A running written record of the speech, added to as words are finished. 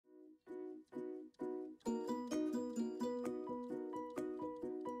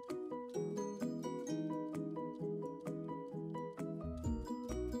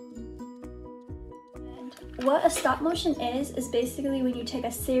what a stop motion is basically when you take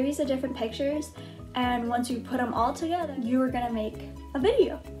a series of different pictures, and once you put them all together, you are gonna make a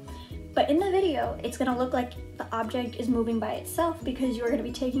video. But in the video, it's gonna look like the object is moving by itself because you're gonna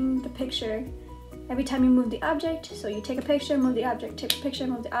be taking the picture every time you move the object. So you take a picture, move the object, take a picture,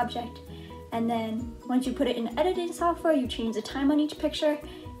 move the object. And then once you put it in editing software, you change the time on each picture,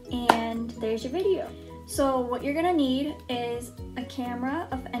 and there's your video. So what you're gonna need is a camera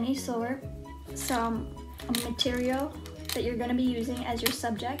of any sort, some material that you're gonna be using as your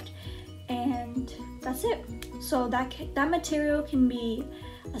subject, and that's it. So that material can be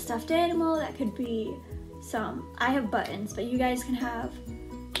a stuffed animal, that could be I have buttons, but you guys can have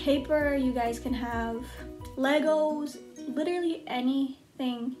paper, you guys can have Legos, literally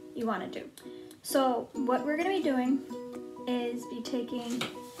anything you wanna do. So what we're gonna be doing is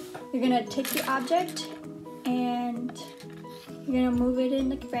you're gonna take the object and you're gonna move it in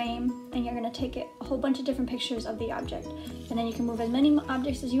the frame, and you're gonna take a whole bunch of different pictures of the object. And then you can move as many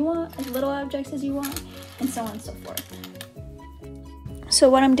objects as you want, as little objects as you want, and so on and so forth. So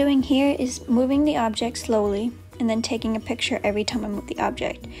what I'm doing here is moving the object slowly and then taking a picture every time I move the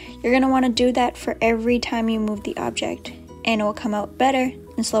object. You're gonna wanna do that for every time you move the object, and it will come out better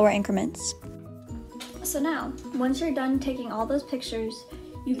in slower increments. So now, once you're done taking all those pictures,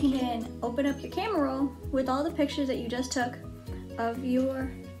 you can then open up your camera roll with all the pictures that you just took of your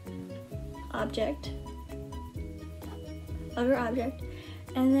object,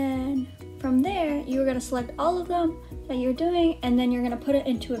 and then from there, you're gonna select all of them that you're doing, and then you're gonna put it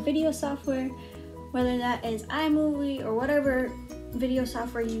into a video software, whether that is iMovie or whatever video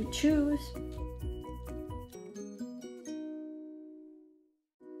software you choose.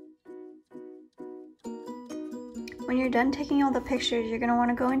 When you're done taking all the pictures, you're gonna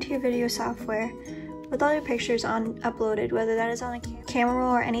wanna go into your video software with all your pictures uploaded, whether that is on a camera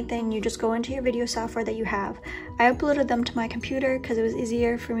roll or anything. You just go into your video software that you have. I uploaded them to my computer because it was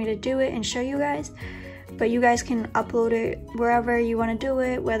easier for me to do it and show you guys, but you guys can upload it wherever you wanna do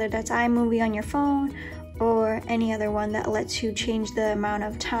it, whether that's iMovie on your phone or any other one that lets you change the amount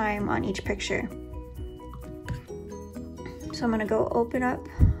of time on each picture. So I'm gonna go open up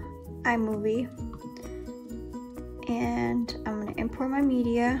iMovie, and I'm gonna import my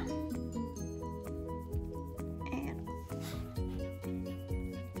media. And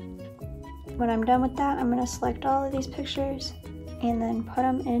when I'm done with that, I'm gonna select all of these pictures and then put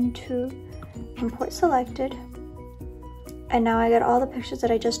them into import selected. And now I got all the pictures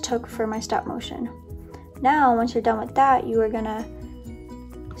that I just took for my stop motion. Now, once you're done with that, you are gonna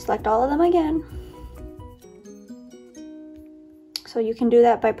select all of them again. So you can do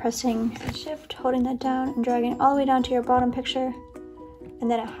that by pressing Shift, holding that down, and dragging it all the way down to your bottom picture.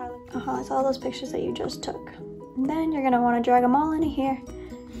 And then it highlights all those pictures that you just took. And then you're gonna wanna drag them all into here.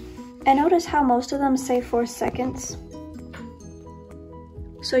 And notice how most of them say 4 seconds.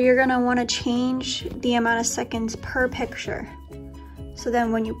 So you're gonna wanna change the amount of seconds per picture. So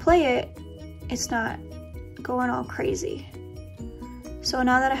then when you play it, it's not going all crazy. So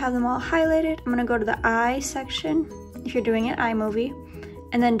now that I have them all highlighted, I'm gonna go to the I section, if you're doing it iMovie,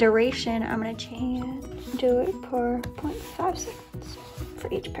 and then duration, I'm gonna do it for 0.5 seconds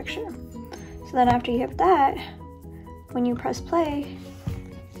for each picture. So then after you have that, when you press play,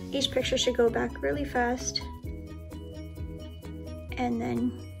 each picture should go back really fast, and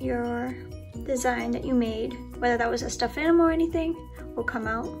then your design that you made, whether that was a stuffed animal or anything, will come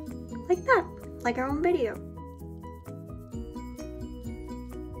out like that, like our own video.